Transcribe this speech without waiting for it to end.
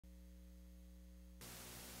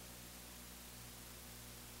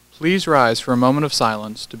Please rise for a moment of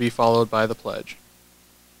silence to be followed by the pledge.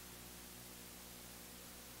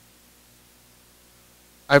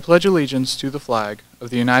 I pledge allegiance to the flag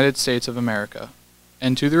of the United States of America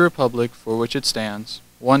and to the republic for which it stands,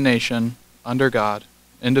 one nation, under God,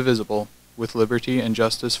 indivisible, with liberty and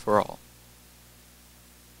justice for all.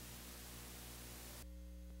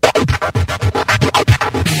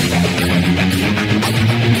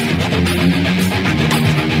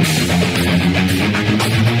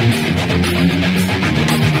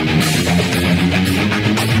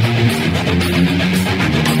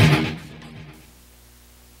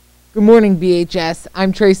 Good morning, BHS.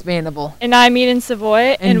 I'm Trace Vandival. And I'm Eden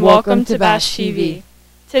Savoy, and welcome to Bash TV.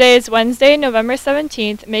 Today is Wednesday, November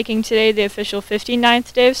 17th, making today the official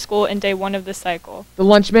 59th day of school and day 1 of the cycle. The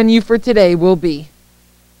lunch menu for today will be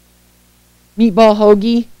meatball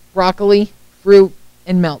hoagie, broccoli, fruit,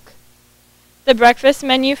 and milk. The breakfast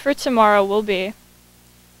menu for tomorrow will be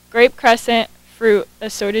grape crescent, fruit, a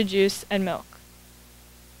soda juice, and milk.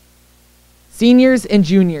 Seniors and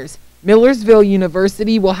juniors, Millersville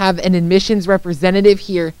University will have an admissions representative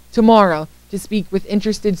here tomorrow to speak with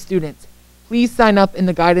interested students. Please sign up in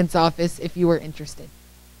the guidance office if you are interested.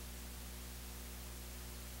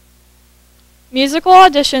 Musical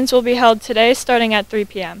auditions will be held today starting at 3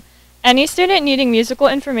 p.m. Any student needing musical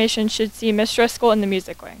information should see Miss Driscoll in the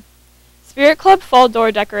music wing. Spirit Club Fall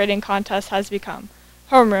Door Decorating Contest has become.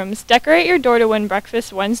 Homerooms, decorate your door to win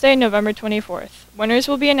breakfast Wednesday, November 24th. Winners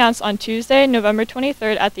will be announced on Tuesday, November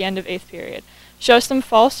 23rd at the end of 8th period. Show some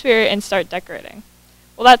fall spirit and start decorating.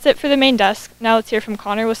 Well, that's it for the main desk. Now let's hear from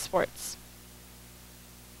Connor with sports.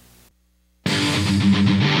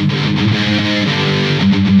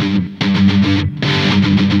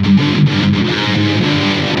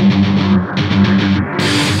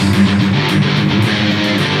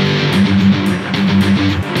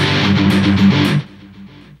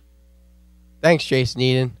 Thanks, Jason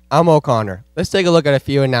Eden. I'm O'Connor. Let's take a look at a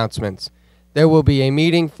few announcements. There will be a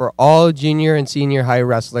meeting for all junior and senior high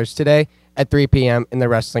wrestlers today at 3 p.m. in the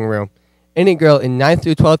wrestling room. Any girl in 9th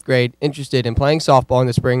through 12th grade interested in playing softball in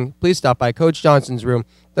the spring, please stop by Coach Johnson's room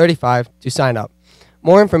 35 to sign up.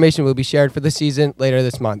 More information will be shared for the season later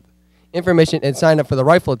this month. Information and sign up for the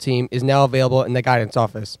rifle team is now available in the guidance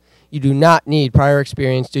office. You do not need prior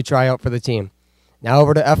experience to try out for the team. Now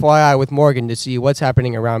over to FYI with Morgan to see what's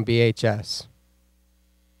happening around BHS.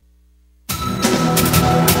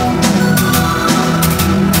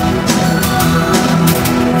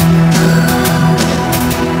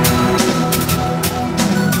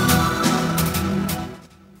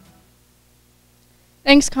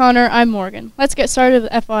 Thanks, Connor. I'm Morgan. Let's get started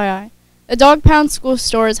with FYI. The Dog Pound School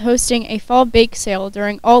Store is hosting a fall bake sale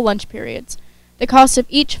during all lunch periods. The cost of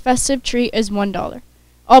each festive treat is $1.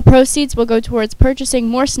 All proceeds will go towards purchasing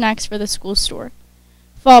more snacks for the school store.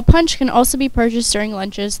 Fall punch can also be purchased during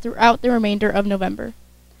lunches throughout the remainder of November.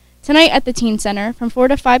 Tonight at the Teen Center, from 4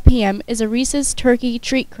 to 5 p.m., is a Reese's Turkey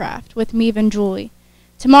Treat Craft with Meave and Julie.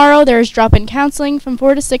 Tomorrow there is drop-in counseling from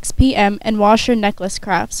 4 to 6 p.m. and washer necklace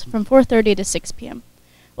crafts from 4:30 to 6 p.m.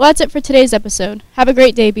 Well, that's it for today's episode. Have a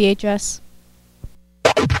great day, BHS.